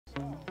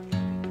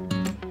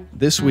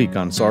This week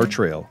on SAR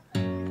Trail,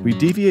 we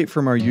deviate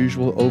from our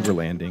usual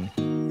overlanding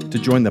to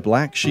join the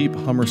Black Sheep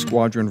Hummer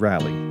Squadron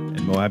rally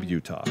in Moab,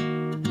 Utah.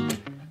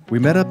 We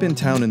met up in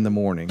town in the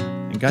morning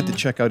and got to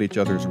check out each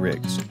other's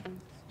rigs.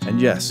 And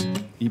yes,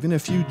 even a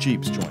few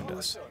Jeeps joined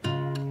us.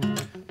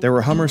 There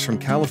were Hummers from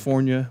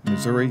California,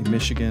 Missouri,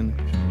 Michigan,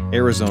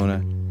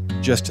 Arizona,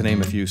 just to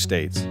name a few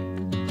states.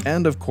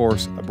 And of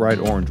course, a bright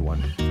orange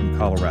one from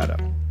Colorado.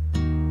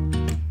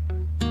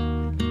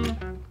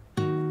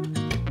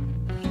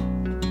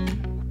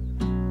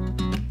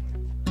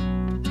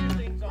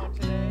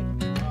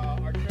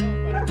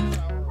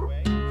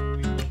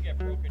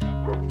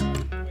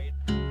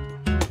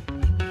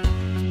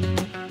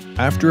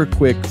 After a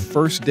quick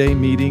first day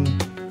meeting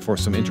for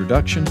some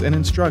introductions and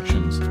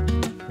instructions,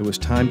 it was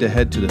time to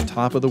head to the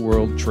top of the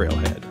world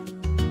trailhead.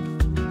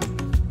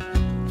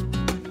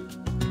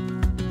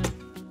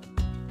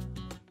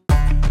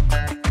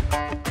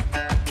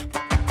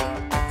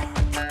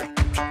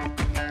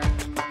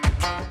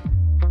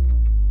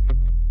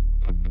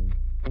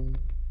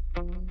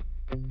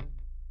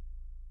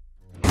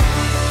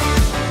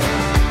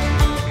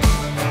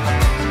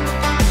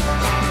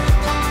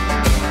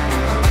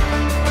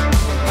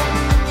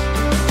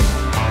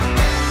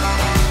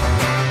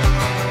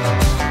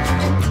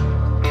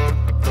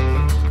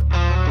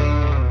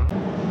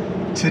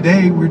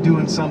 Today we're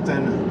doing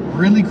something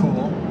really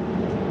cool.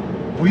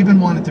 We've been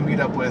wanting to meet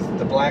up with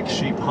the Black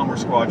Sheep Hummer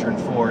Squadron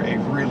for a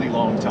really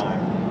long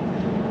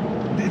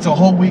time. It's a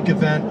whole week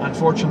event.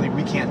 Unfortunately,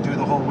 we can't do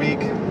the whole week.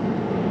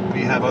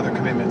 We have other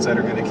commitments that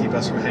are going to keep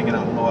us from hanging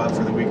out in Moab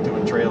for the week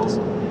doing trails,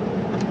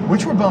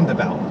 which we're bummed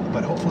about,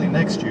 but hopefully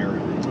next year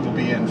we'll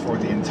be in for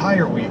the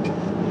entire week.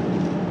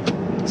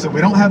 So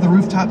we don't have the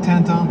rooftop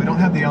tent on, we don't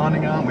have the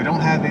awning on, we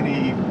don't have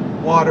any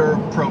water,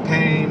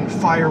 propane,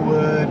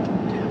 firewood,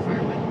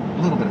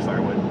 a little bit of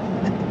firewood.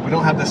 We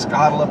don't have the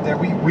scuttle up there.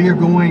 We are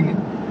going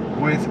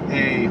with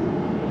a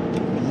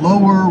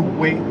lower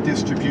weight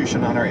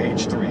distribution on our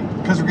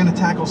H3 because we're going to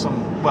tackle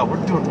some, well,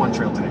 we're doing one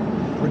trail today.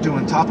 We're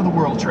doing Top of the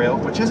World Trail,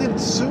 which isn't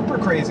super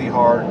crazy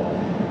hard,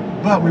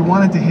 but we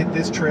wanted to hit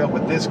this trail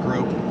with this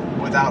group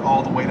without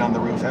all the weight on the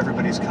roof.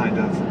 Everybody's kind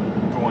of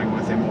going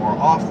with a more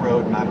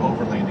off-road, not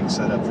overlanding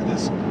setup for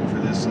this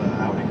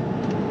outing.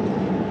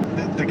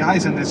 The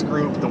guys in this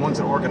group, the ones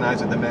that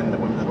organize it, the men and the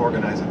women that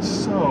organize it,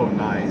 so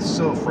nice,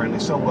 so friendly,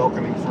 so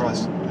welcoming for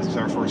us. This is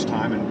our first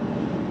time,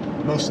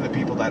 and most of the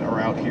people that are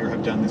out here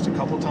have done this a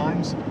couple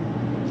times.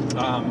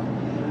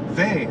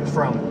 They,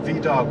 from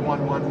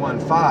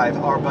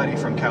VDog1115, our buddy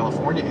from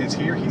California, is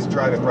here. He's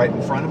driving right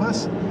in front of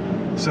us.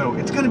 So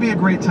it's going to be a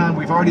great time.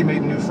 We've already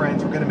made new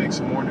friends. We're going to make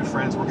some more new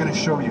friends. We're going to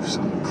show you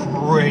some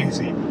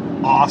crazy,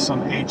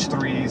 awesome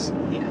H3s.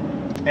 Yeah.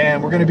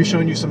 And we're going to be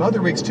showing you some other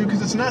rigs too, because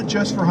it's not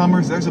just for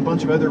Hummers. There's a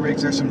bunch of other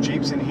rigs. There's some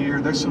Jeeps in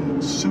here. There's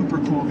some super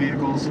cool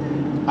vehicles.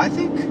 I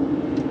think,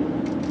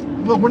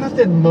 well, we're not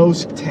the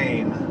most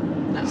tame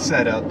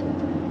setup,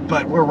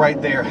 but we're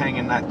right there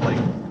hanging that, like,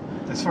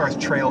 as far as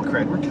trail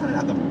cred, we're kind of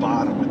at the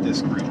bottom with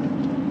this group.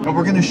 But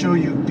we're going to show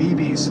you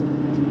BB's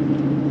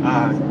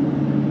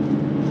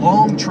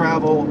long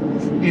travel,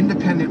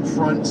 independent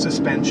front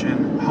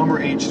suspension, Hummer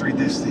H3.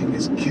 This thing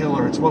is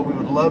killer. It's what we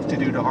would love to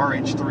do to our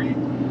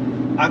H3.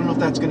 I don't know if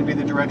that's going to be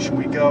the direction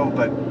we go,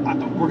 but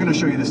we're going to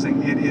show you this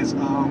thing. It is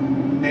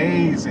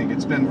amazing.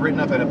 It's been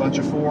written up at a bunch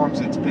of forums.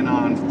 It's been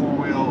on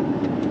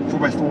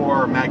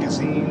 4x4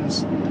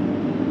 magazines.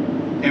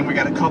 And we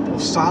got a couple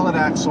solid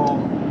axle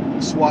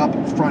swap,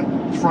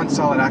 front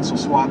solid axle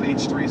swap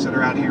H3s that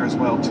are out here as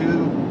well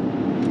too.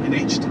 An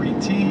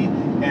H3T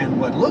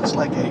and what looks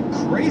like a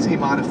crazy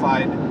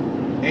modified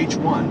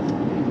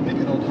H1. Maybe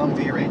an old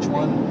Humvee or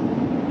H1.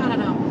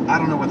 I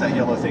don't know what that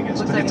yellow thing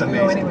is, but it's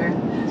amazing. Go anywhere.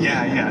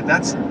 Yeah,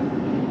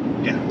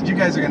 you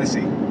guys are gonna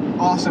see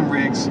awesome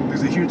rigs.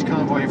 There's a huge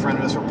convoy in front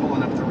of us. We're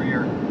pulling up the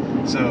rear.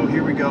 So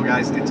here we go,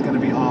 guys. It's gonna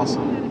be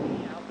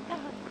awesome.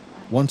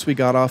 Once we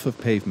got off of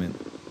pavement,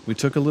 we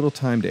took a little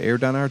time to air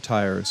down our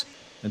tires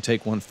and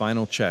take one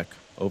final check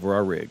over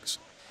our rigs.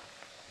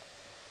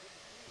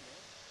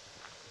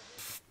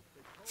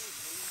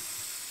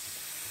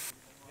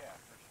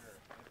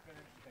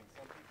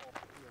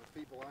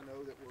 People I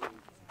know that were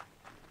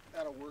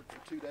out of work for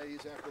 2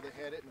 days after they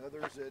had it, and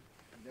others that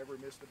never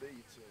missed a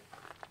beat. So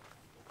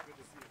good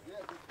to see you.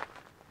 Yeah. Good.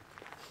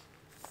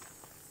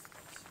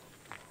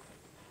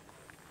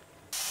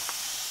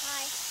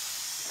 Hi.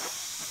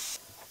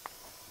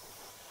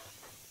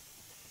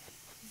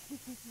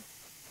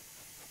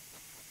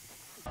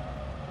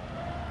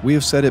 We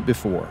have said it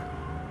before,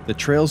 the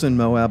trails in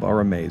Moab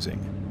are amazing,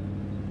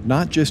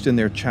 not just in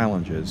their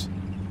challenges,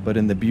 but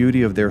in the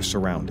beauty of their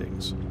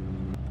surroundings.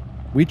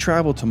 We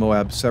travel to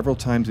Moab several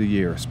times a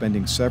year,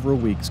 spending several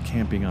weeks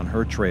camping on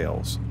her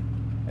trails,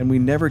 and we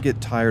never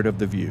get tired of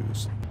the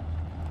views.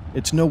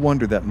 It's no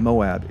wonder that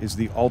Moab is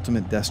the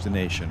ultimate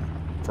destination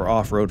for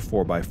off-road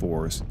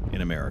 4x4s in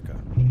America.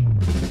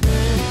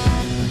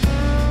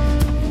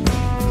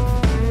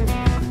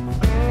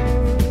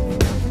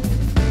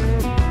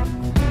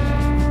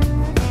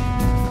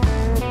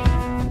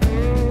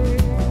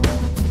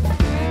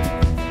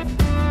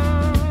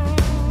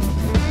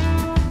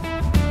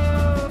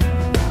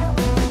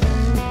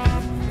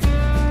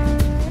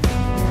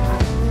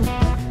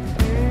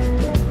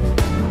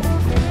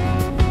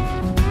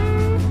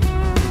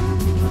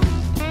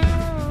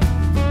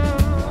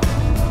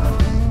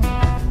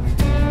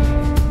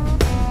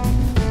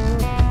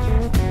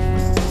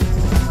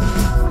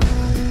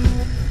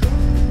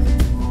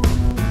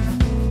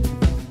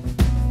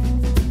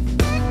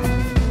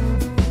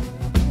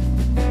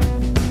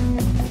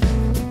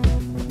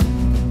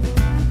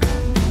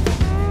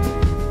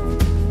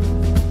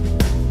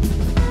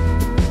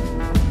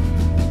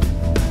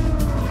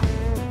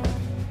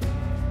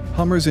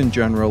 Hummers in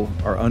general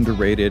are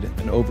underrated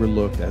and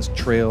overlooked as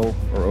trail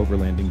or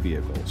overlanding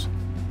vehicles.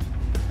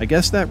 I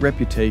guess that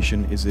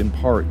reputation is in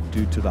part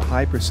due to the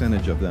high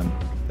percentage of them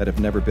that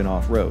have never been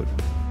off-road.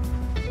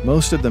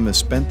 Most of them have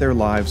spent their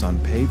lives on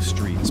paved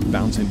streets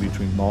bouncing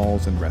between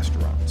malls and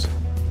restaurants.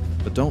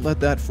 But don't let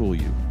that fool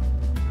you.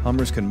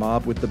 Hummers can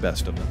mob with the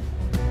best of them.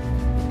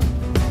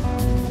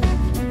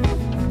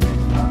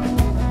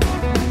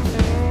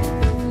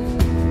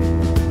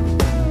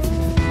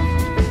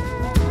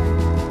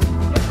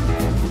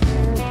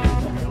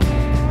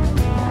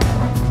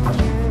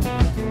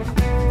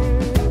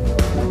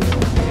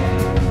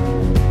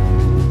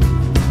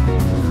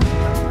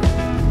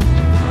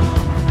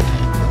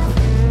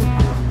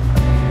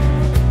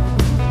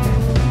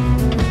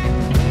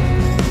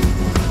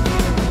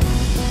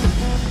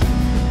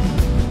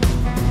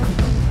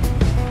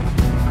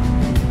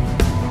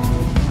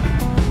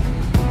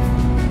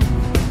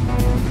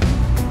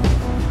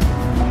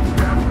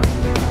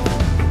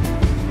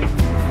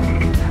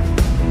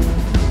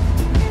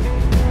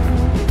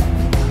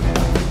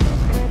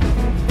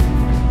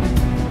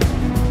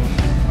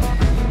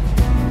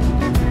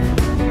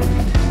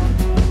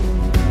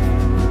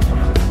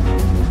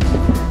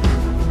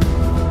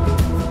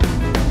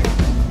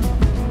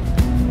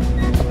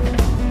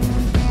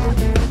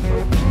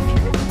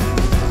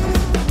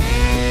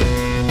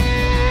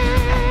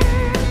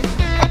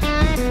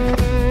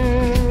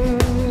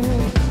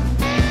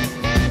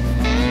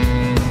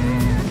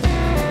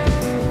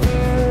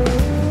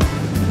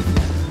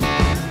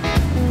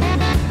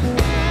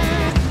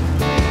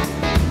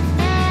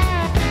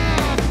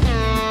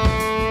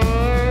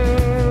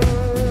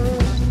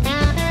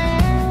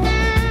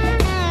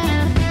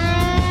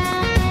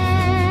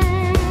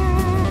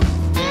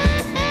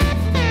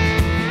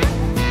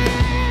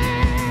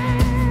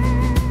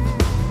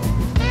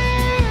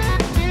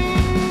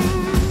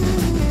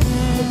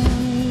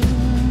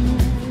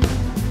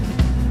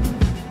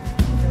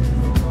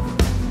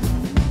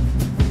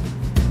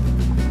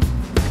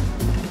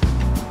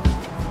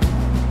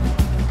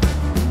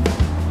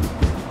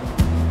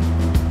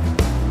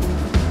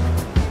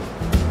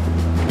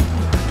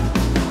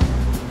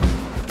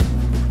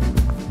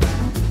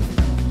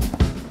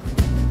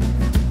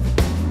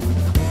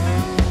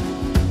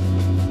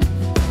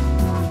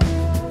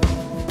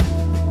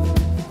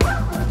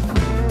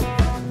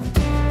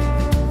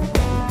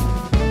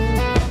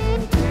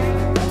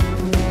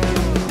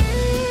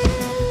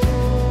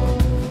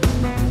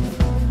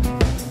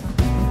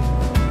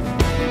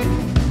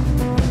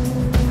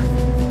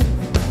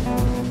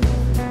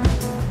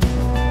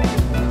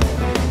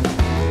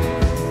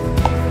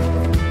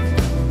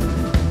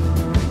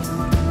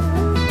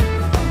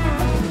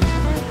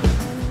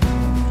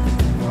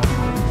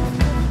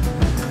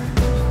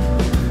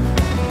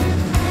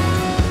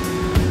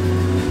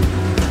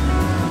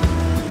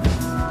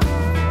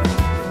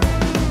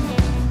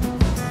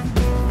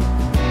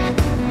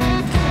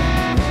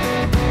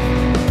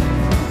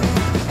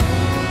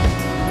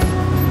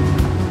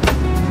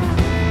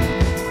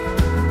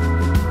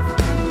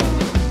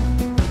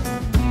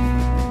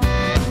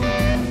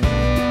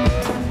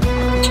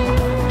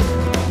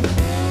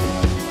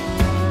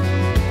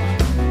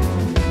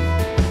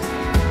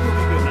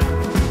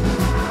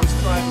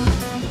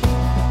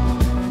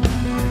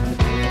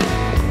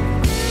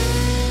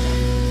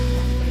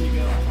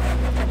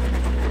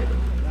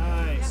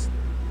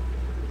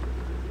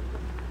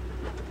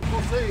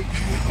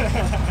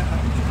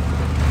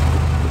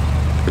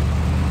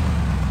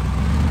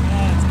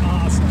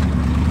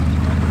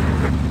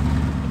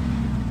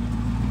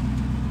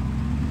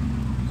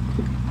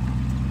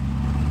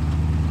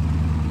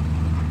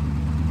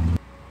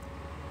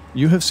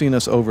 You have seen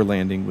us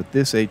overlanding with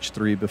this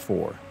H3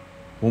 before,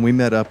 when we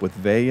met up with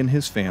Vay and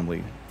his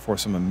family for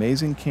some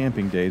amazing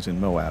camping days in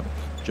Moab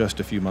just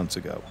a few months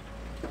ago.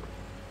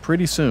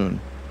 Pretty soon,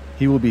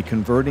 he will be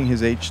converting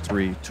his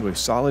H3 to a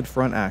solid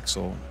front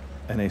axle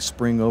and a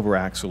spring-over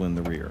axle in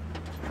the rear.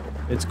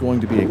 It's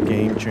going to be a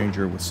game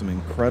changer with some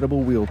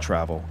incredible wheel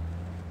travel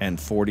and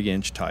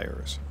 40-inch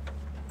tires.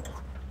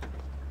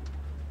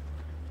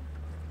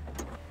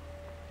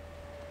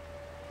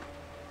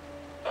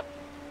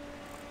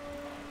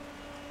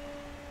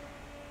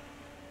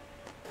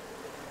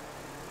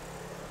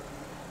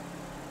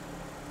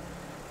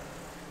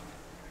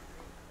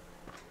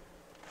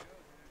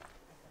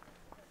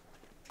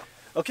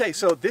 Okay,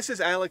 so this is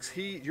Alex.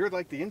 You're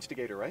like the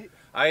instigator, right?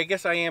 I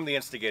guess I am the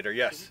instigator,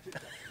 yes.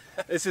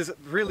 This is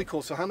really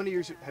cool. So how many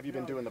years have you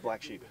been doing the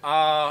Black Sheep?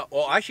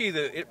 Well, actually,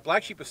 the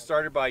Black Sheep was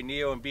started by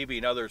Neo and BB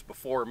and others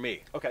before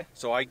me. Okay.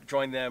 So I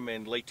joined them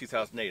in late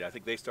 2008. I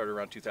think they started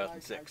around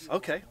 2006.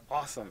 Okay,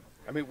 awesome.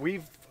 I mean,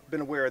 we've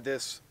been aware of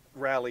this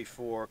rally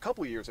for a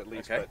couple years at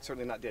least, Okay. but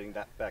certainly not dating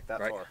back that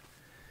Right. far.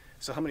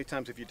 So how many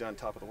times have you done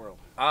Top of the World?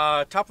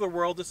 Top of the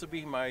World, this would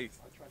be my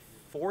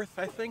fourth,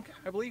 I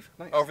believe,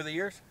 Nice. over the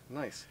years.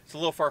 Nice. It's a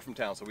little far from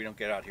town, so we don't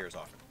get out here as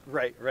often.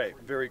 Right, right.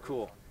 Very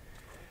cool.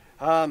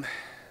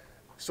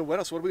 So what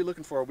else? What are we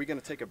looking for? Are we going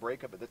to take a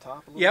break up at the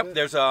top a little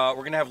bit? Yep,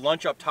 we're going to have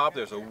lunch up top.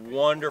 There's a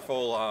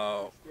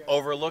wonderful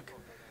overlook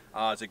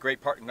It's a great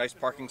nice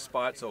parking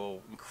spot,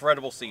 so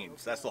incredible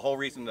scenes. That's the whole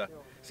reason the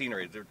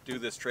scenery to do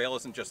this trail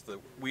isn't just the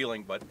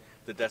wheeling, but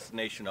the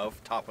destination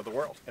of top of the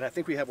world. And I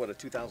think we have, what, a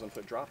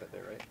 2,000-foot drop at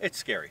there, right? It's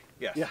scary,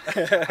 yes. Yeah.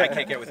 I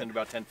can't get within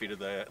about 10 feet of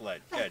the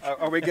edge.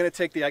 Are we going to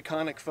take the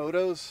iconic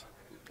photos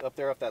up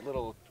there off that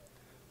little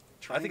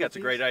I think that's a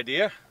piece? great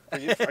idea. Are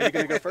you going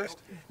to go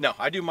first? No,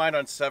 I do mine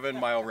on 7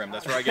 Mile Rim.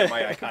 That's where I get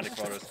my iconic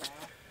photos.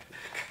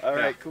 All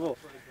right, Yeah. cool.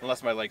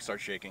 Unless my legs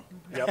start shaking.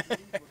 Yep.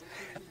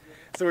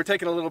 So we're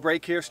taking a little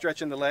break here,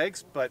 stretching the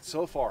legs, but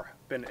so far,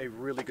 been a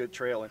really good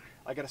trail. And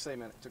I got to say,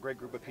 man, it's a great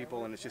group of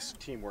people, and it's just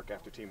teamwork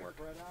after teamwork.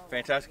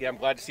 Fantastic. Yeah, I'm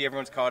glad to see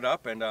everyone's caught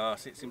up, and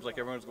it seems like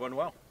everyone's going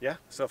well. Yeah,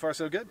 so far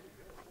so good.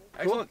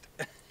 Excellent.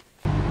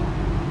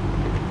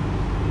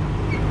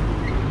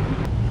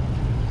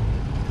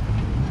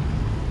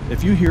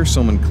 If you hear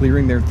someone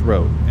clearing their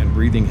throat and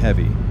breathing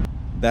heavy,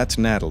 that's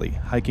Natalie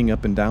hiking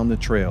up and down the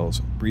trails,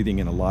 breathing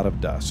in a lot of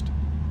dust.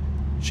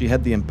 She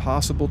had the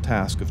impossible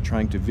task of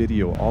trying to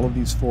video all of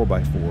these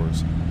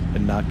 4x4s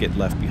and not get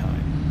left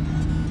behind.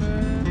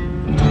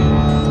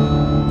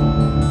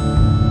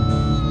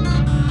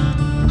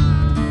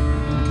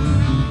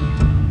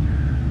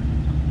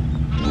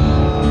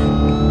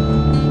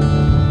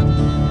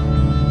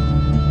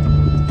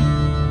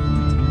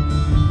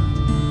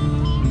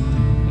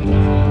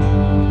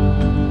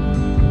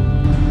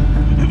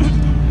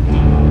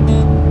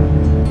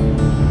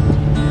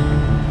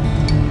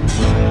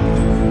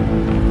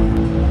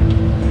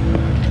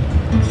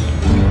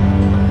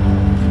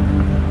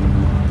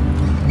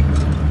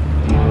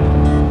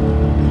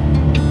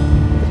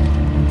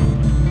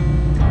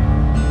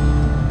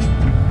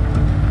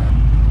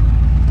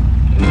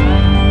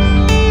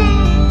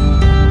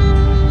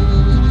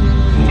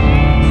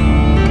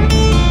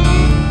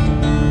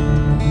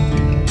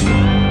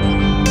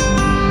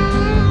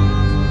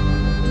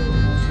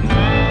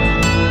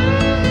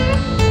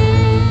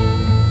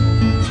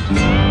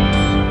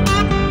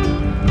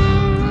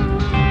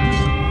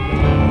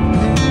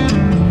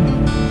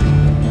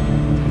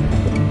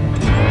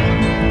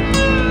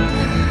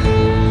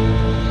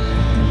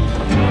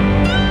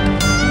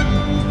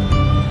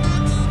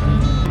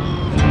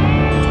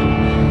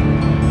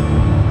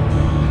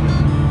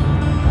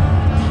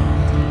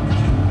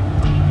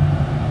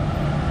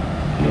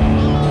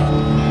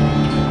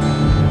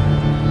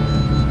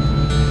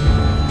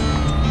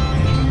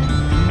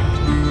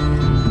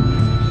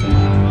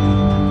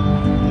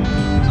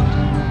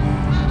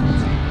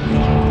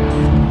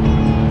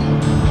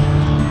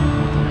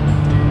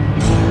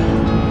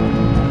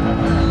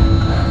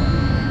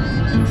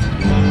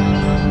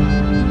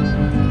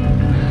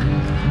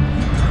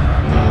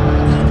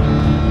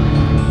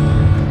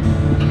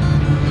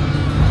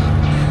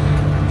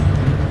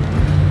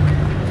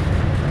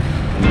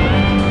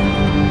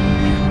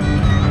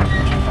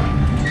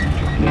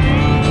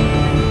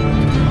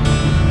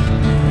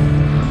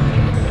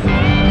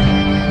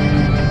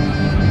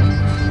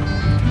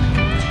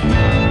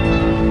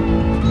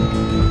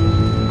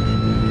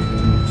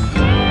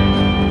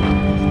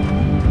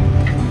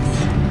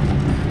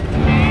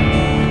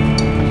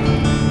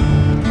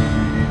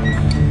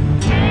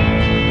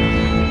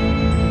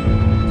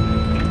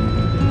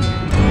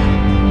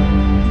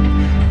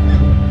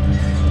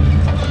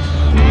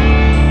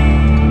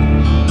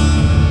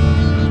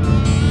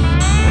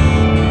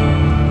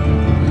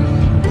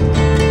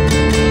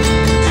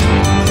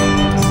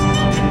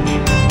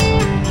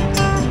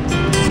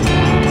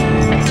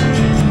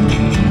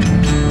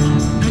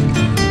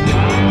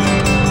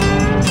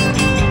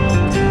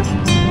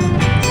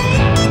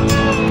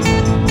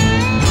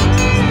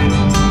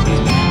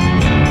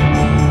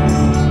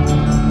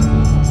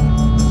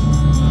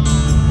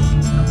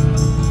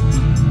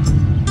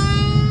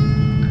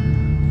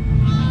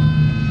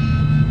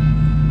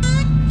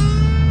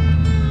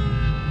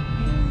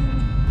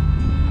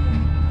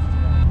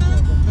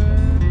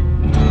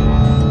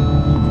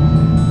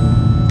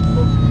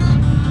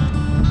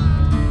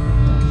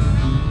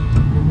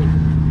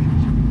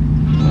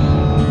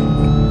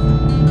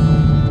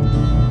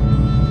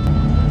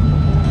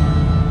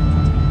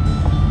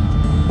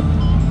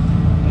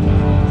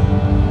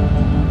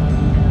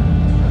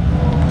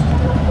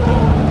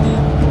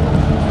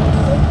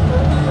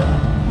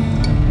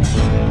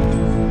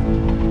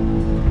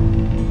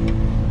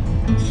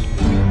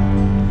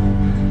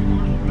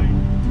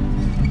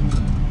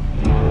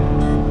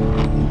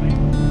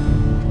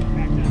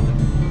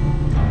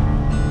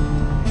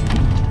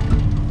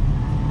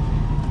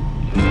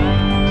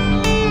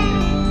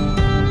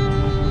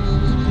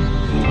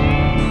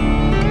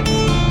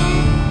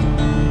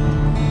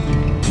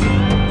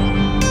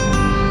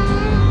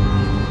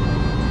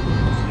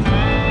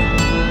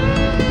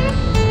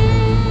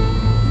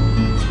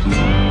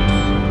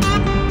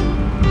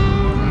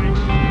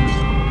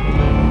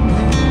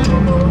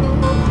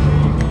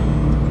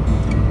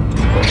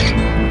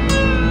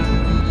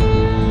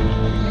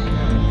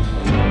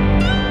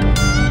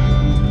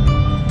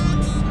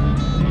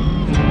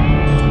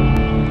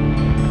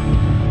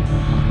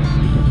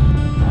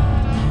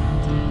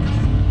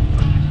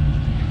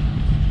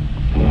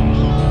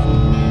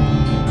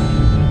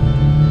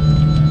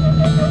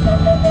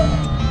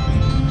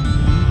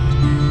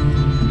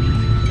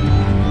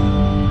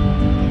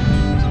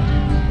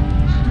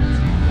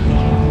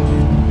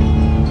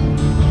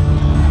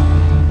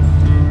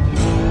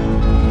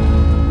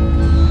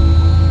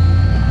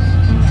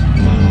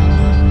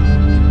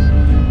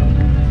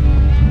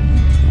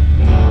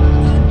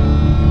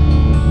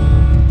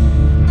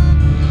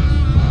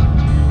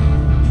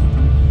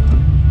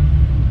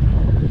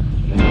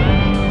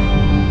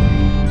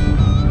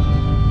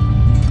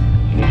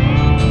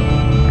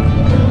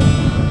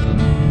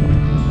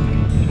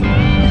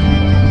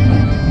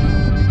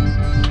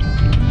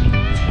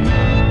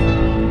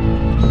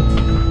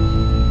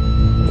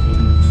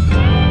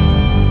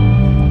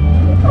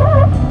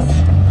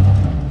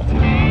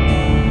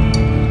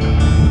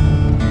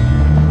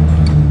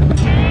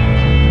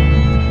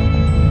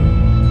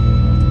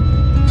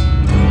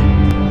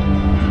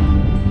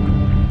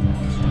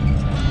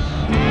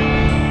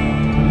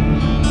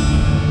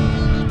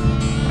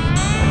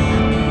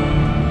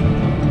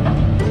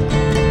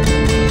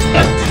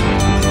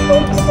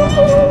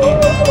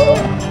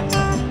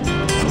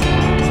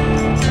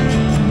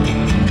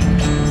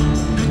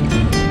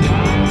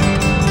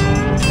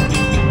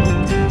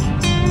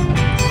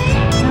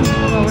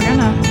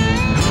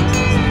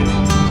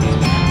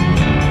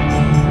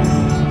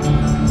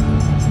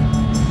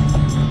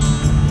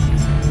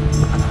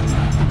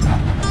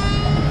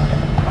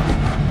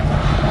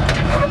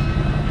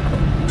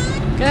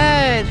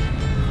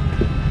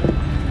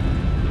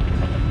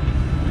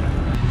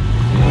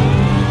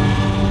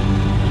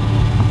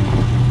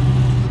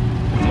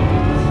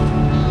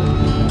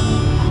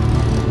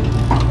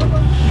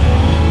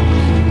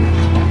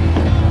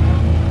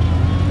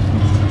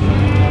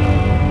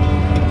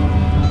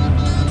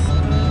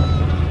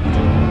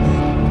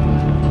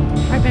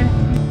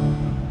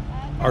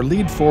 Our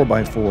lead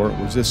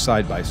 4x4 was this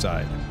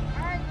side-by-side.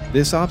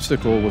 This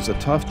obstacle was a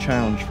tough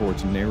challenge for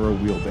its narrow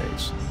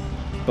wheelbase,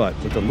 but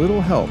with a little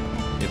help,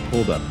 it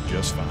pulled up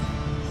just fine.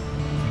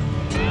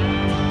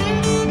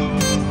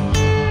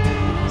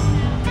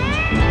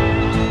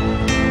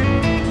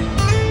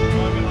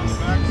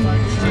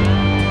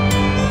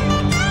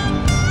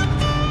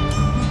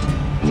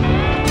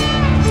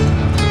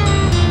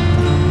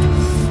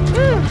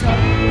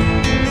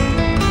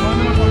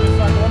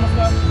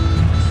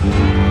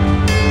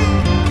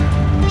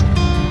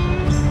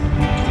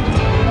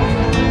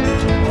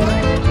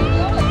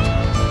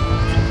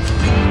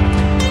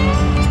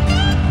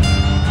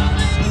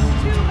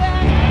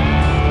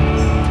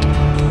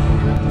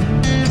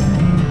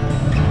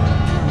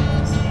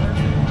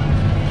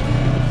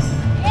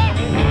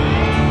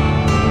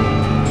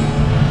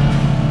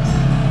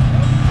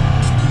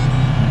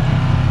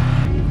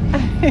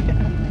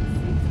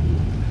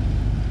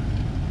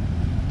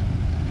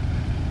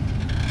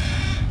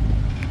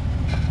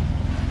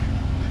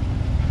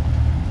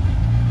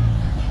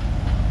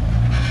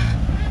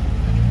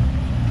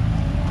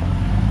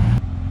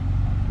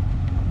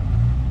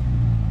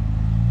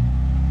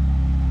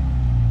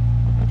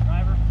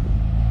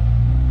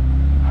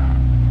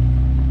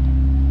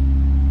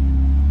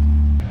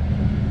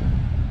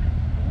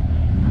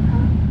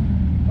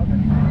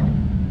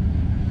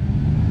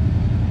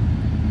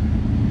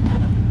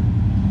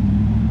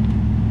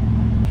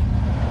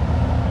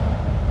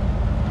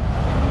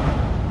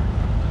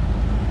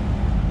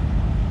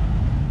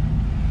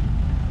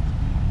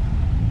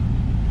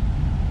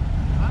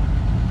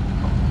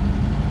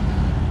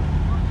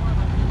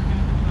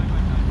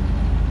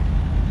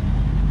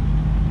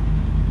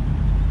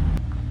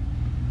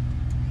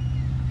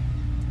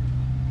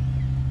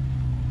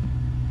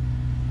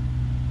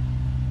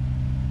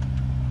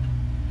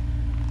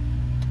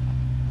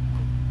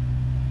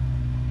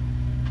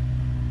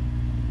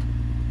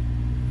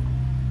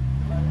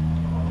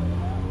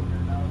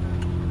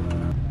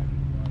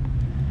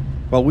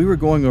 While we were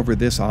going over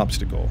this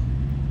obstacle,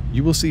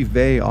 you will see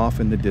Vey off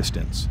in the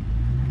distance.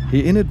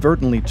 He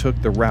inadvertently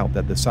took the route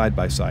that the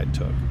side-by-side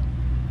took.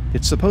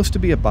 It's supposed to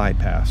be a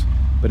bypass,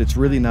 but it's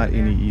really not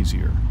any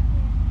easier.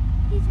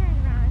 He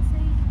turned around, so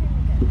he's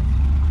gonna go.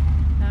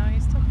 No,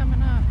 he's still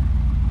coming up.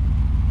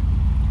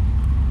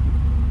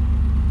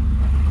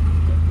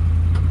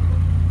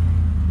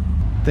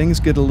 Things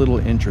get a little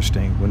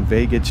interesting when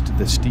Vey gets to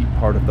the steep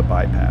part of the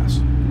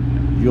bypass.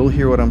 You'll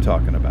hear what I'm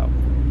talking about.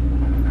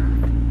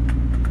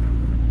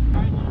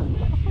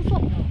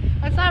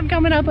 I saw him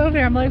coming up over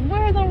there. I'm like,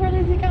 where the world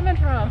is he coming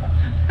from?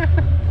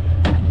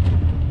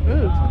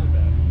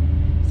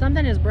 Ooh.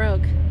 Something is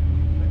broke.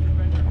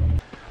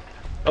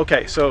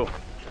 Okay, so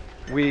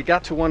we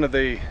got to one of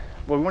the,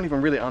 well, we weren't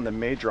even really on the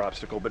major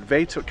obstacle, but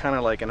Vey took kind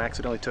of like and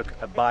accidentally took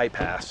a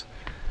bypass,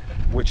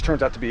 which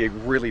turns out to be a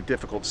really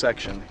difficult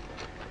section.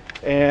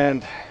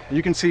 And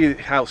you can see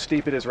how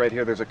steep it is right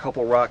here. There's a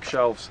couple rock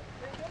shelves,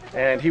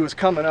 and he was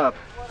coming up.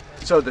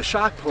 So the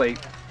shock plate,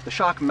 the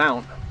shock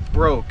mount,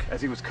 broke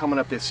as he was coming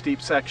up this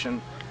steep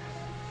section,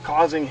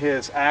 causing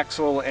his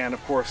axle and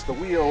of course the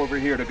wheel over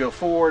here to go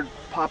forward,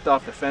 popped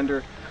off the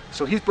fender.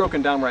 So he's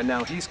broken down right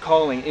now. He's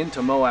calling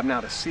into Moab now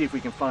to see if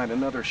we can find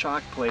another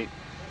shock plate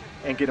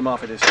and get him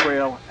off of this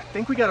trail. I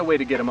think we got a way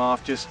to get him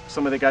off. Just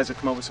some of the guys have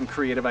come up with some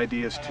creative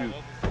ideas to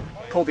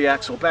pull the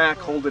axle back,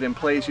 hold it in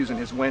place using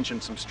his winch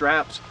and some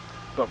straps.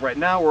 But right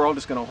now we're all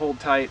just gonna hold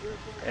tight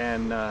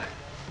and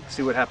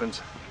see what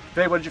happens.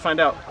 Vey, what did you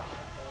find out?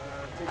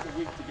 Takes a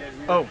week to get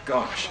here. Oh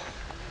gosh.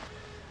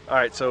 All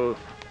right, so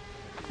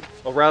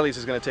O'Reilly's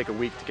is going to take a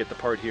week to get the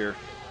part here.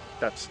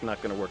 That's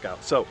not going to work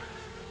out. So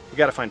we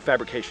got to find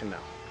fabrication now.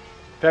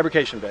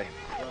 Fabrication Bay.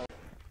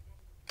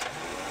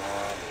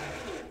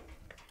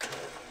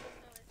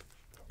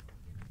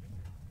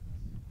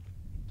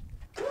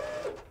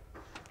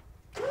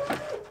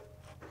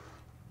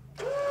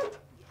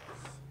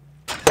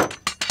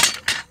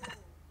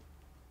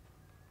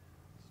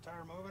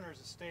 Tire moving or is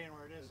it staying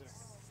where it is there?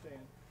 Staying.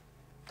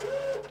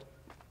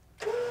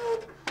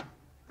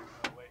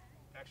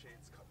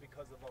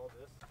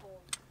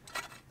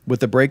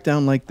 With a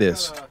breakdown like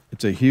this,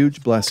 it's a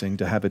huge blessing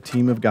to have a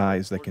team of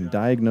guys that can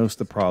diagnose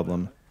the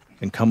problem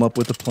and come up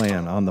with a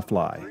plan on the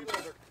fly.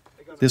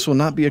 This will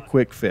not be a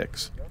quick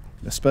fix,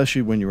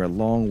 especially when you're a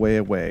long way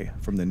away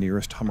from the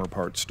nearest Hummer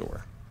parts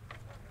store.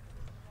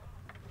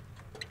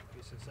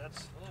 Since that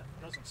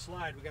doesn't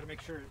slide, we got to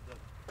make sure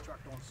the truck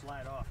don't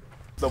slide off.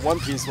 The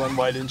one-piece one,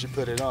 why didn't you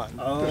put it on?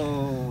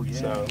 Oh, yeah.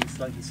 So, It's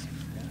like it's,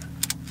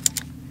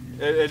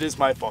 it is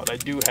my fault. I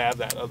do have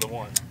that other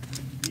one.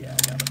 yeah,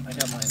 I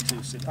got mine too.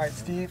 All right,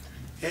 Steve.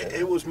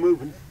 It was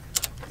moving.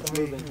 It's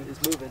moving.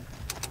 It's moving.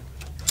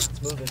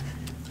 It's moving.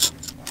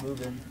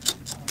 Moving.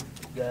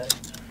 Got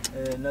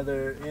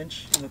another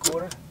inch and a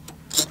quarter.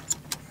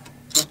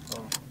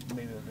 Oh,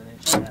 maybe it was an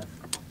inch and a half.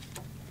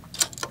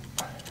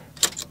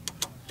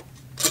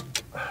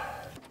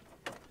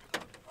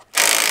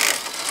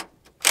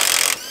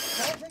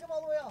 Take him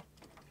all the way off.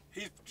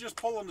 He's just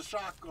pulling the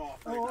shock off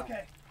right Oh, now.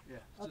 okay. Yeah.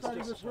 I thought he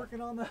was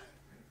working on the.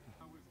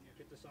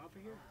 Get this off here?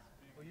 here?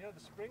 Well, you know, the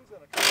spring's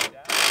gonna come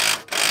down.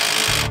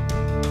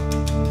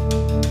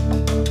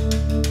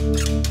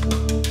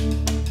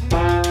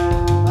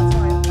 That's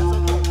fine. That's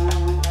okay.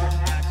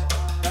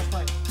 That's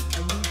fine. I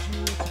need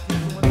you to take the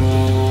one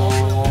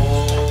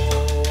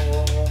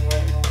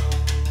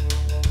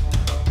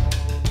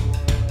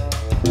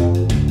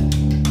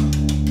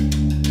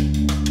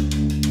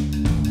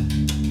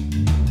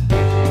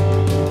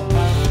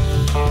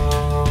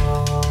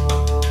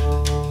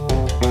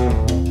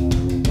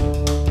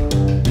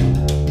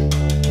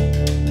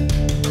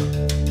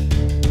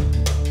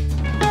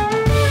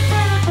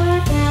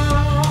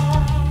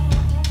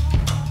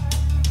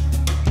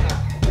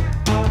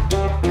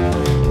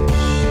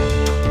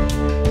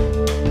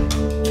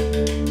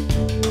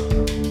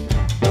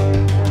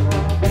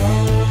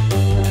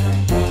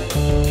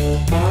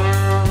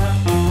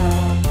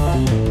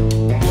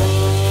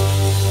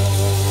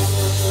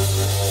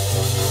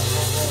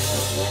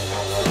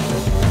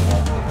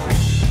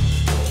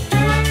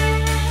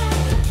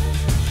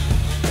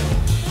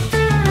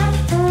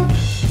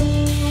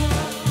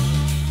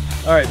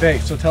All right, Bay,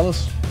 so tell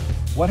us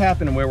what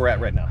happened and where we're at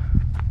right now.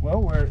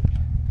 Well, we're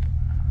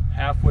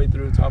halfway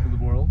through the top of the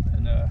world,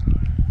 and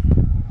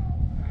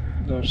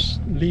the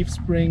leaf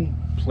spring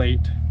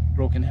plate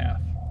broke in half.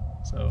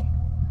 So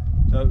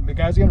the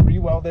guys are gonna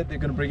re-weld it. They're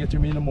gonna bring it to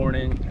me in the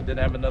morning, and then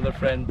I have another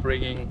friend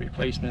bringing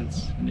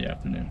replacements in the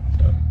afternoon.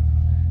 So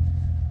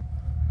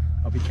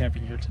I'll be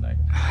camping here tonight.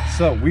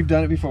 So we've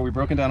done it before. We've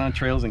broken down on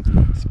trails and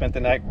spent the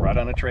night right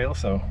on a trail,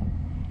 so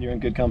you're in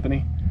good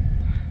company.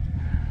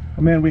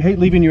 Oh man, we hate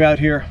leaving you out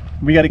here.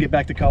 We got to get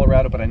back to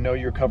Colorado, but I know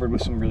you're covered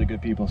with some really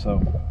good people, so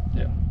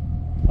Yeah.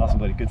 awesome,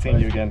 buddy. Good seeing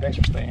you again. Thanks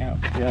for staying out.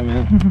 Yeah,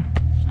 man.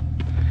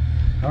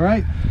 All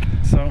right,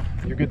 so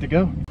you're good to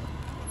go.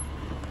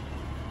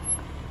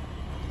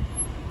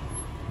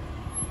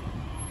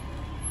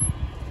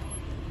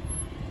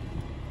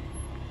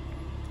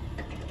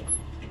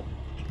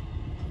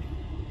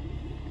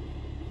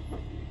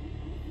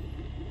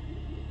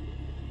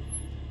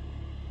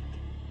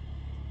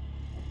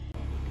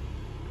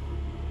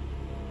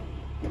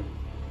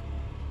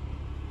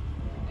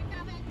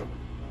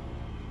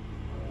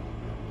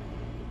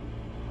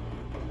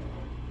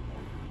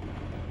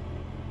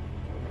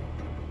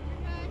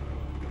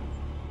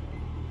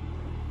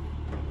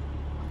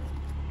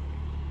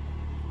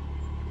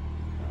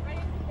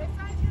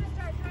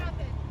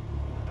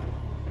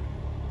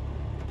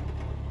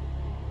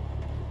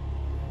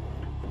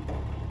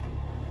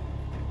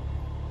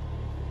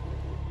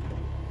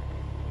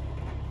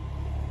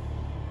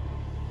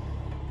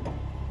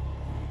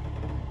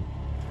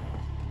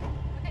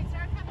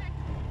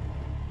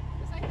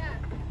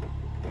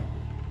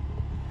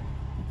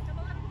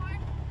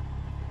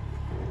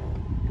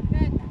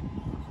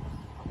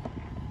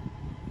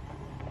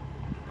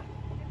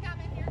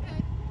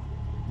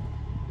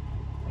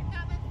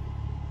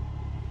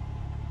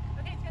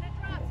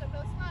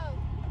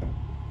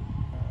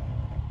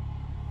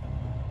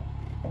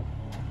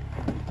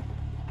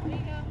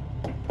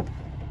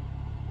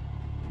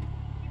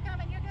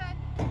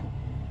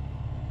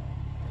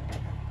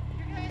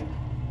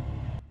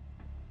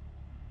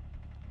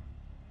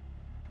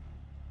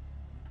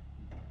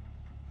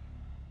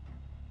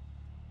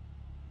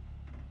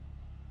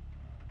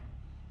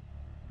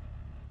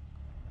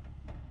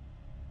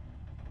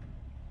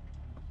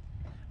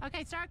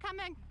 Okay, start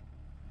coming.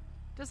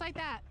 Just like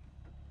that.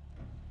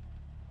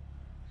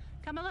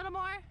 Come a little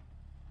more.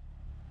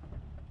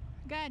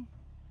 Good.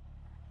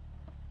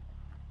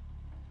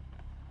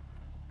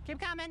 Keep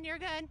coming, you're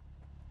good.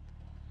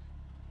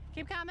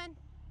 Keep coming.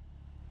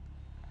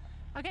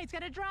 Okay, it's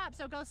gonna drop,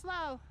 so go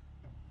slow.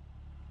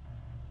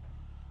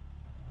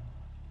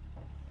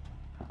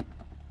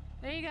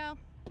 There you go.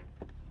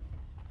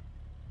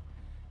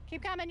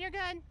 Keep coming, you're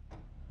good.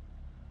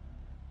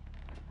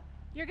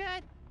 You're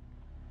good.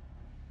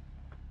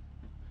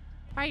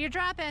 All right, you're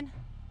dropping.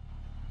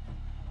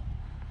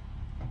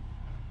 All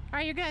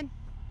right, you're good.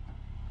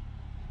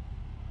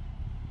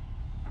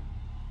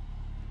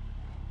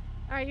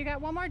 All right, you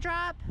got one more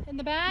drop in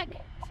the back.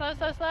 Slow,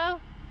 slow, slow.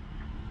 All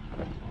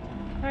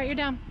right, you're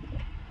down.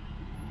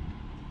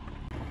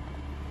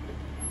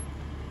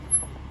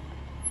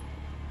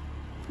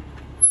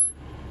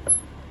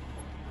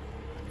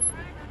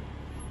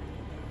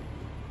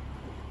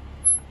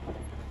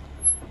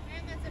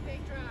 And that's a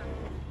big drop.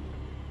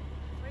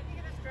 What do you think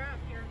of this drop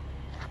here?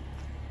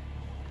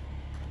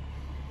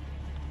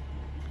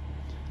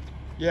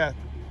 Yeah,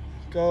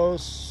 go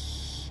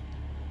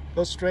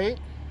straight,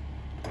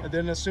 and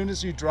then as soon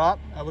as you drop,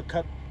 I would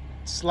cut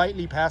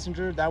slightly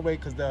passenger, that way,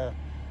 because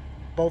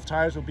both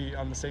tires will be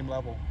on the same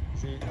level.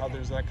 See how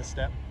there's like a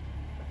step?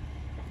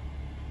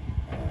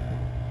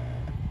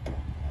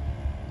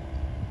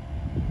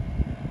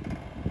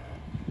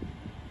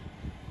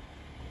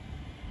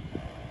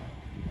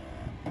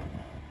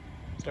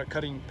 Start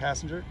cutting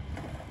passenger.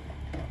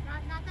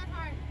 Not that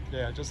hard.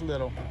 Yeah, just a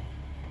little.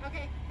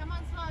 Okay, come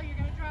on slow, you're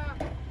gonna drop.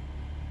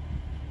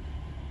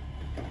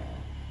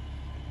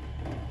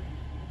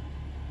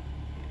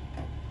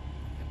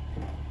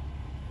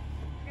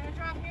 You're gonna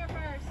drop here first.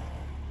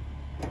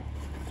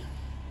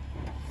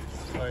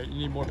 Right, you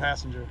need more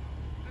passenger.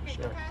 Okay,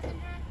 Sure. more passenger.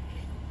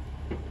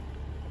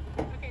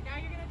 Okay, now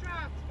you're gonna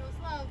drop. Go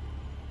slow.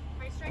 All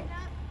right, straighten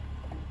up.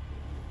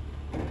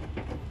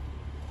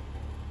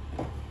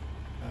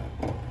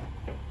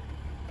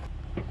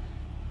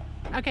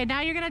 Okay,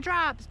 now you're gonna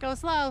drop. Go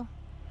slow. All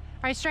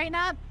right, straighten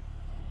up.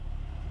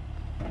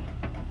 You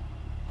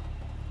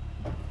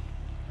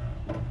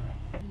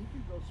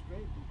can go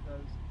straight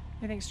because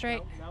You think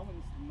straight? that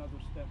one's another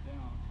step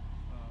down.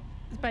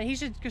 But he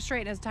should go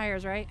straighten his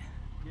tires, right?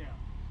 Yeah.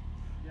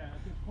 Yeah,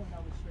 at this point I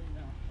would straighten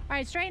out. All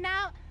right, straighten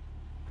out.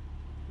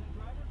 Is that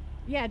driver?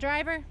 Yeah,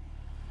 driver.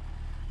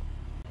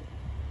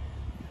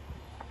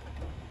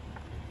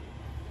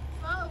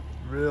 Slow.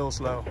 Real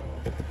slow.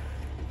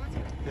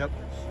 Yep.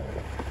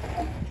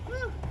 Woo.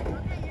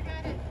 Okay, you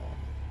got it.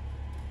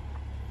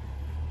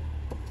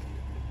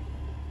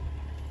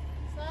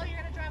 Slow, you're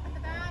gonna drop at the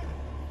back.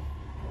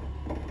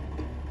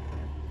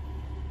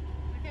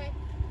 Okay.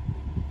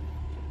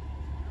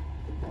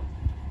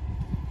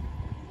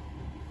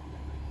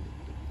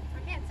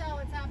 I can't tell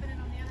what's happening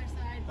on the other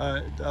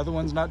side. The other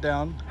one's not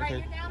down. All right,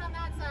 Okay. you're down on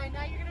that side.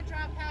 Now you're gonna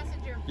drop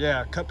passenger.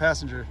 Yeah, cut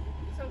passenger.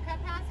 So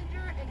cut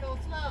passenger and go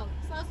slow.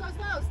 Slow, slow,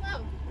 slow,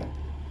 slow.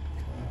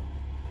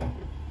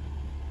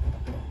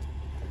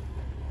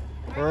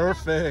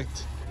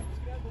 Perfect.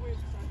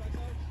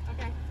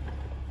 Okay.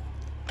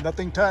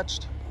 Nothing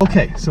touched.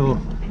 Okay, so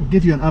we'll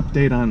give you an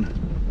update on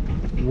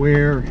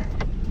where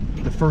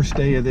the first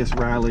day of this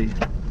rally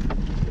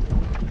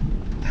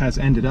has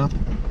ended up.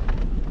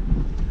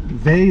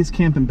 Vay is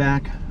camping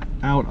back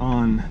out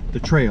on the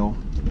trail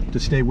to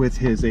stay with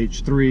his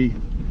H3.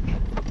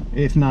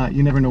 If not,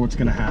 you never know what's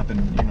going to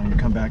happen. You know, you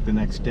come back the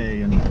next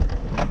day and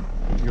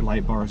your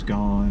light bar's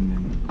gone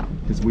and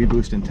his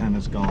WeBoost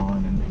antenna's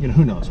gone, and you know,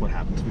 who knows what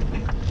happens.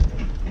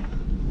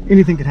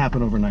 Anything could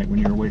happen overnight when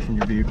you're away from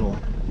your vehicle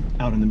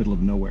out in the middle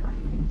of nowhere.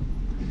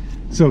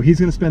 So he's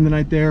going to spend the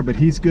night there, but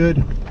he's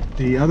good.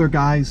 The other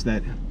guys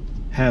that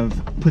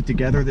have put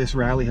together this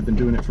rally have been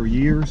doing it for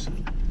years,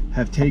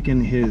 have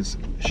taken his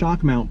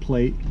shock mount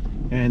plate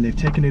and they've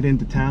taken it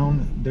into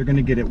town. They're going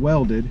to get it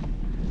welded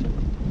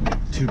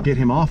to get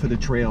him off of the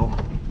trail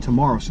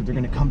tomorrow. So they're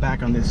going to come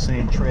back on this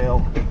same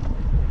trail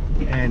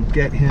and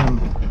get him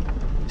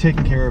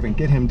taken care of and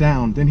get him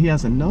down. Then he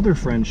has another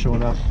friend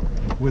showing up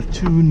with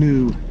 2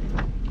 new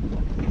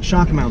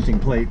shock mounting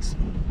plates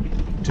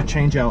to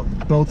change out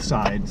both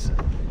sides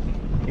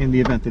in the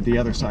event that the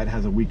other side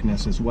has a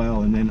weakness as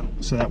well, and then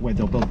so that way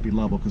they'll both be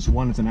level, because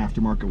one is an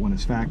aftermarket, one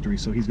is factory.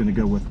 So he's going to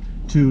go with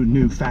 2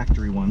 new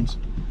factory ones,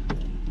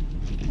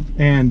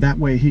 and that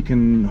way he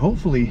can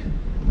hopefully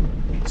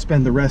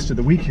spend the rest of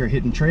the week here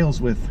hitting trails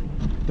with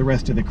the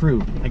rest of the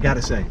crew. I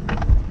gotta say,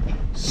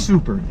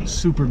 super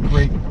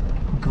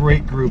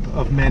great group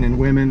of men and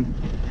women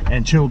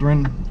and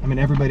children. I mean,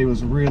 everybody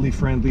was really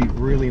friendly,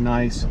 really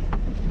nice.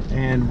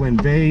 And when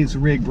Vay's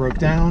rig broke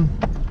down,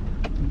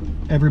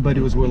 everybody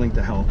was willing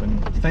to help.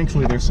 And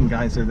thankfully there's some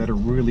guys there that are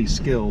really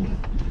skilled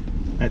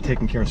at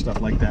taking care of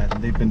stuff like that.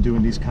 And they've been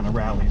doing these kind of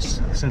rallies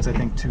since I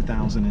think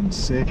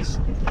 2006,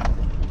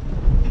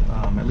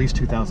 at least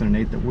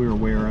 2008 that we're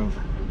aware of.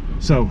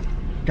 So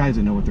guys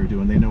that know what they're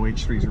doing, they know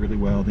H3s really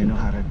well, they know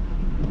how to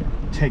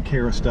take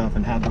care of stuff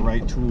and have the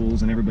right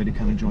tools, and everybody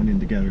kind of joined in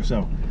together.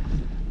 So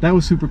that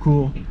was super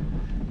cool.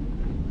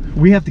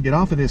 We have to get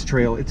off of this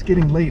trail. It's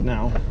getting late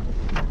now.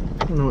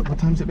 I don't know, what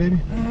time is it, baby?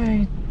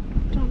 I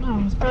don't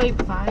know. It's probably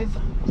 5.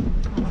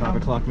 5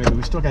 o'clock maybe.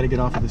 We still got to get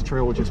off of this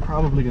trail, which is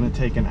probably going to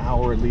take an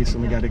hour at least,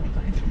 and we got to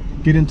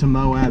get into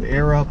Moab,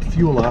 air up,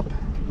 fuel up,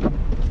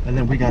 and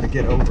then we got to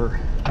get over.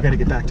 We got to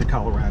get back to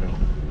Colorado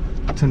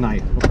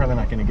tonight. We're probably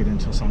not going to get in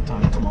until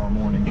sometime tomorrow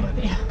morning,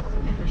 but Yeah,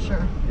 for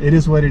sure. it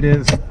is what it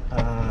is.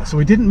 So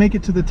we didn't make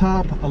it to the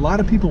top. A lot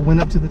of people went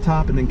up to the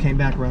top and then came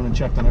back around and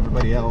checked on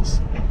everybody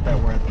else that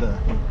were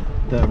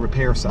at the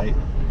repair site.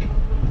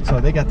 So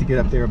they got to get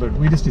up there, but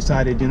we just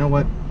decided, you know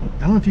what?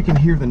 I don't know if you can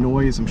hear the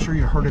noise. I'm sure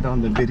you heard it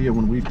on the video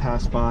when we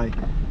passed by.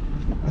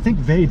 I think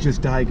Vay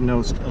just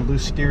diagnosed a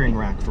loose steering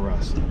rack for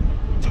us.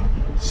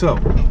 So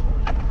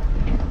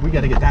we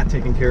got to get that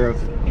taken care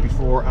of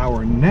before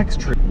our next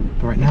trip.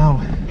 But right now,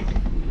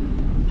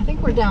 I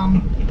think we're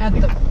down at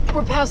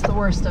we're past the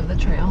worst of the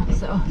trail,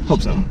 so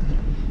hope so.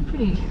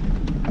 Pretty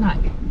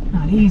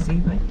not easy,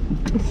 but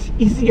it's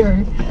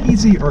easier.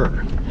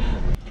 Easier.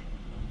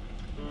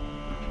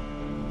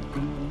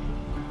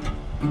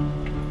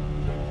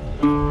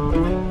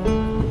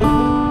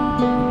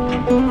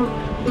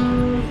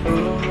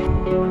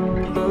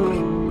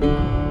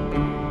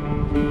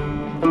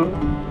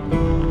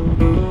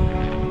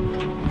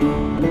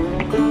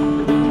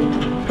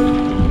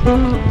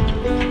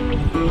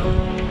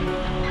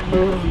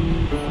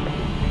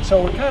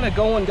 So we're kind of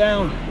going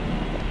down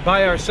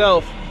by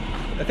ourselves.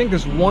 I think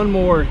there's one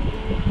more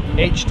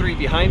H3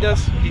 behind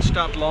us. He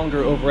stopped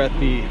longer over at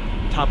the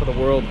top of the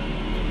world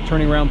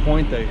turning around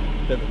point, the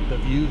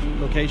view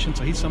location.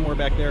 So he's somewhere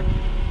back there.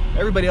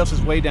 Everybody else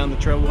is way down the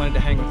trail. We wanted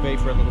to hang with Vay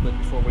for a little bit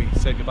before we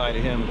said goodbye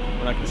to him.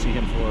 We're not going to see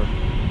him for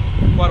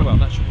quite a while.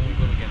 Not sure when we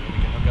will again, when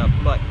we can hook up.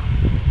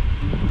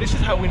 But this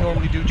is how we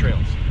normally do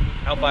trails.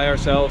 out by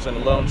ourselves and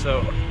alone.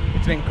 So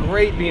it's been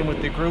great being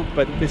with the group,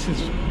 but this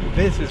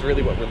is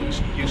really what we're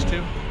used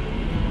to.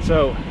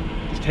 So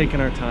just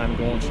taking our time,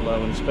 going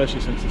slow, and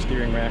especially since the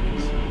steering rack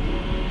is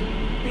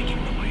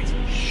making noise.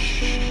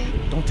 Shh!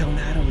 Don't tell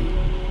Natalie.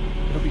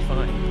 It'll be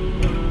fine.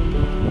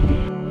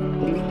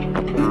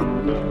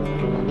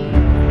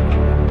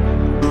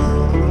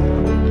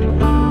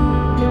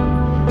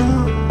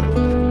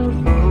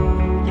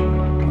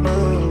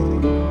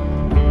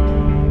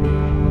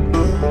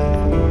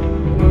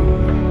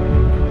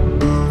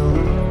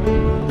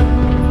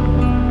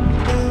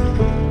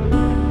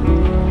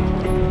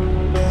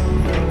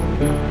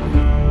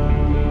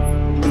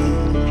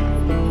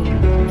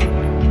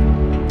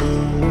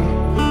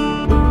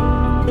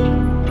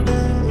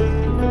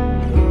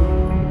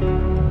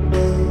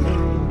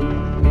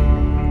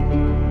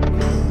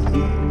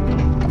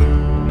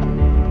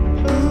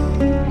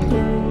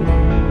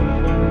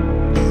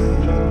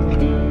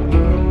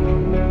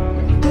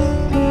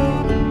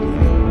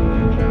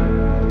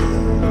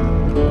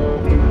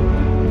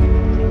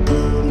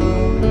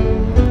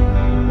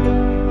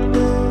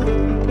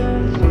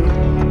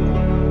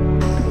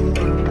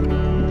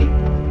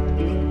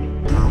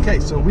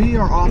 So we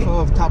are off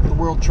of Top of the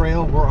World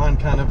Trail. We're on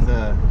kind of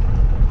the,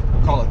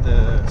 we'll call it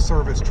the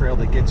service trail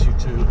that gets you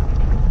to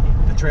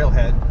the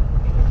trailhead.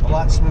 A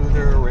lot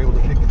smoother. We're able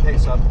to pick the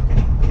pace up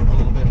a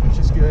little bit, which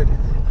is good.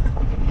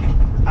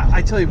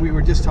 I tell you, we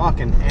were just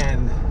talking,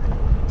 and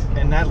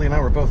Natalie and I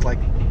were both like,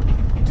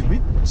 did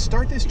we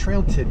start this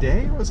trail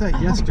today, or was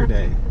that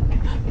yesterday?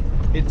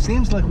 It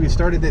seems like we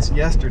started this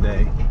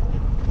yesterday,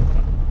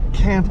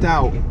 camped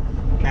out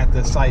at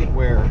the site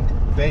where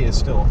Bay is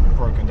still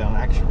broken down,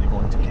 actually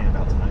going to camp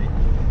out tonight.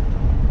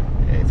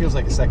 It feels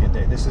like a second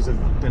day. This has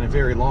been a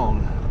very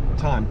long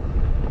time.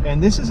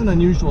 And this is an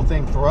unusual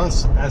thing for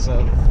us as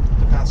of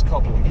the past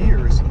couple of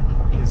years,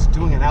 is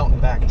doing an out and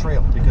back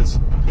trail, because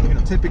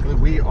typically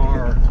we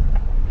are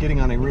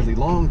getting on a really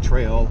long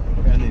trail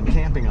and then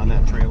camping on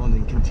that trail and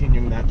then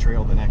continuing that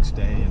trail the next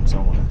day and so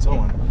on and so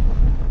on.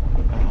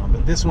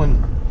 But this one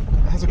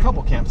has a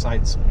couple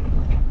campsites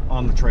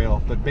on the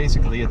trail, but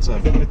basically it's a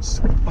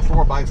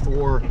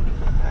 4x4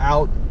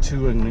 out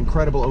to an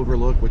incredible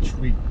overlook, which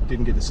we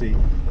didn't get to see,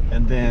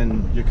 and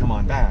then you come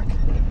on back,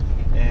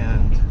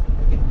 and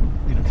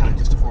kind of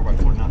just a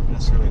 4x4, not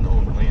necessarily an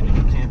overlanding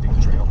or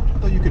camping trail,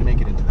 though you could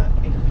make it into that.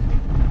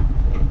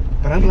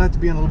 But I'm glad to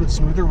be on a little bit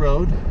smoother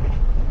road.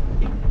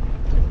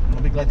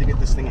 I'll be glad to get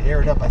this thing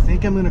aired up. I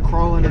think I'm going to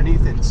crawl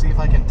underneath it and see if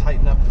I can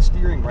tighten up the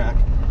steering rack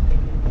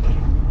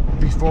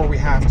before we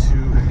have to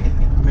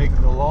make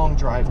the long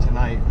drive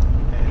tonight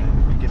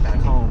and get back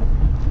home.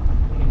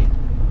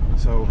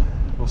 So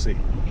we'll see.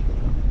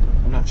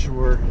 I'm not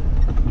sure.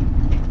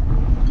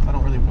 I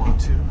don't really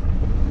want to.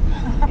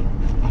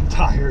 I'm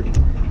tired,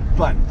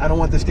 but I don't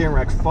want the steering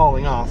rack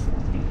falling off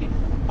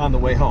on the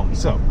way home.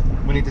 So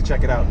we need to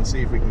check it out and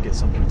see if we can get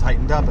something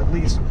tightened up, at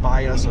least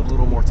buy us a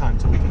little more time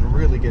till we can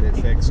really get it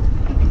fixed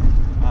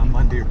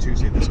Monday or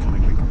Tuesday this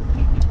coming week.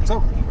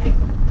 So,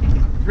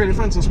 you ready to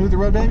find some smoother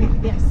road, baby?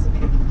 Yes.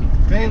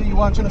 Bailey, you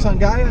watching us on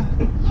Gaia?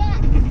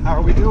 Yeah. How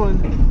are we doing?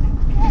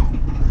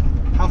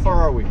 Good. How far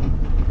are we?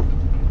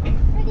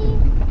 Pretty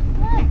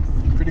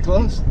close. Pretty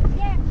close?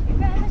 Yeah,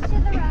 we're almost to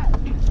the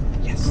road.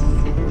 Yes.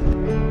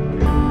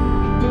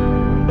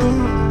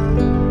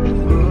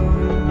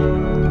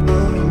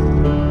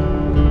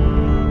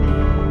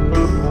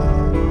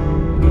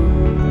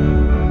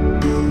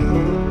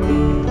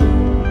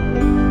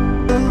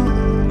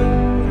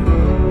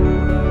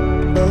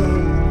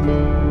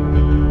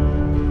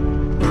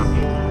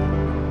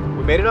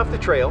 Made it off the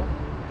trail,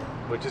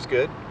 which is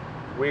good.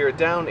 We are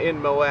down in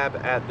Moab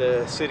at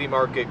the city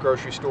market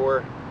grocery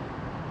store.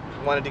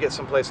 Wanted to get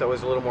someplace that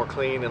was a little more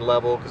clean and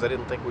level, because I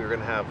didn't think we were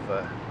going to have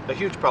a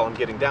huge problem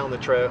getting down the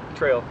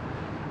trail.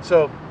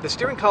 So the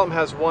steering column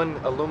has one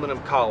aluminum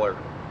collar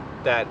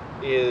that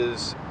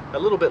is a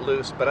little bit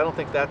loose, but I don't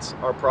think that's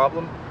our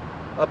problem.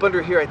 Up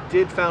under here I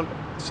did found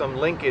some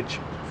linkage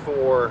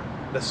for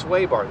the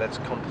sway bar that's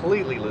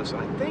completely loose,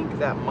 and I think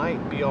that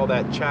might be all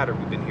that chatter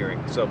we've been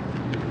hearing. So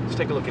let's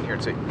take a look in here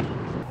and see.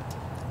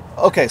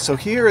 Okay, so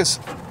here is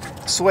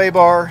sway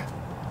bar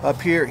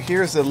up here.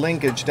 Here's the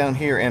linkage down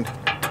here, and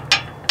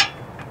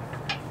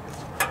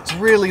it's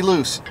really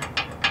loose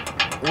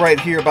right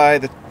here by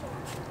the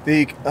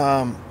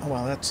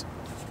well, that's,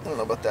 I don't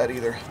know about that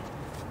either,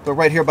 but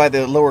right here by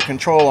the lower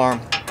control arm.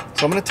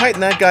 So I'm going to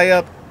tighten that guy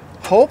up.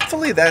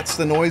 Hopefully that's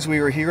the noise we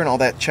were hearing, all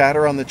that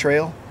chatter on the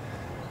trail.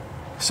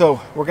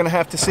 So we're going to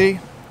have to see,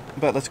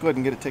 but let's go ahead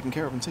and get it taken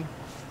care of and see.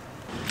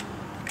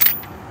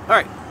 All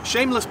right,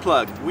 shameless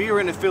plug. We are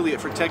an affiliate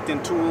for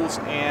Tech10 Tools,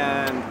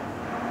 and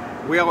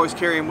we always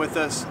carry them with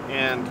us,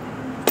 and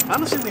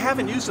honestly we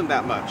haven't used them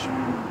that much.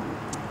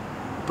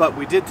 But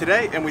we did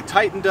today, and we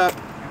tightened up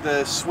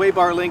the sway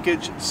bar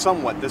linkage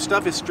somewhat. The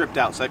stuff is stripped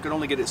out, so I could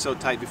only get it so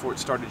tight before it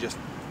started just,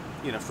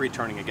 free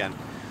turning again.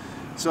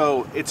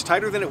 So it's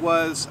tighter than it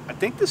was. I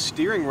think the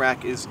steering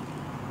rack is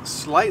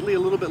slightly a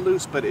little bit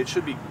loose, but it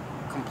should be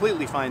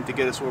completely fine to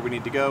get us where we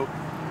need to go.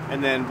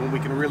 And then when we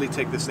can really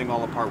take this thing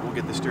all apart, we'll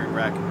get the steering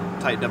rack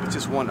tightened up. It's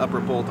just one upper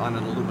bolt on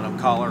an aluminum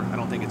collar. I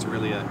don't think it's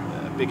really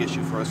a big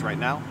issue for us right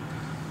now.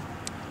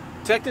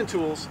 Tecton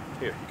Tools,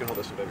 here, you can hold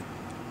this one, baby.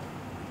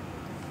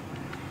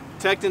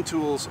 Tecton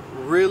Tools,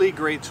 really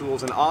great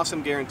tools, an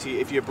awesome guarantee.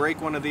 If you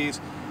break one of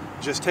these,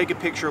 just take a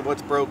picture of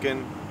what's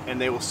broken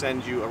and they will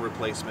send you a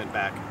replacement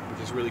back,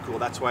 which is really cool.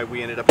 That's why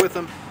we ended up with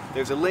them.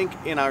 There's a link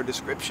in our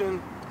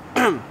description.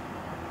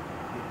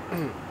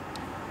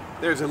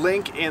 There's a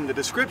link in the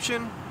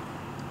description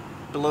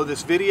below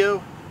this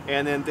video,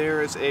 and then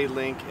there is a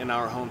link in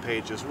our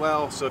homepage as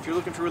well. So if you're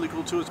looking for really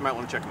cool tools, you might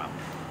want to check them out.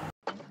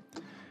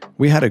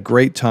 We had a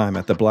great time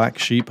at the Black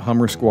Sheep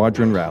Hummer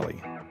Squadron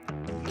Rally.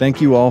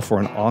 Thank you all for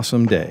an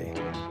awesome day.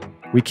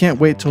 We can't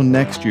wait till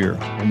next year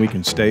when we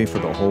can stay for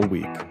the whole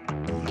week.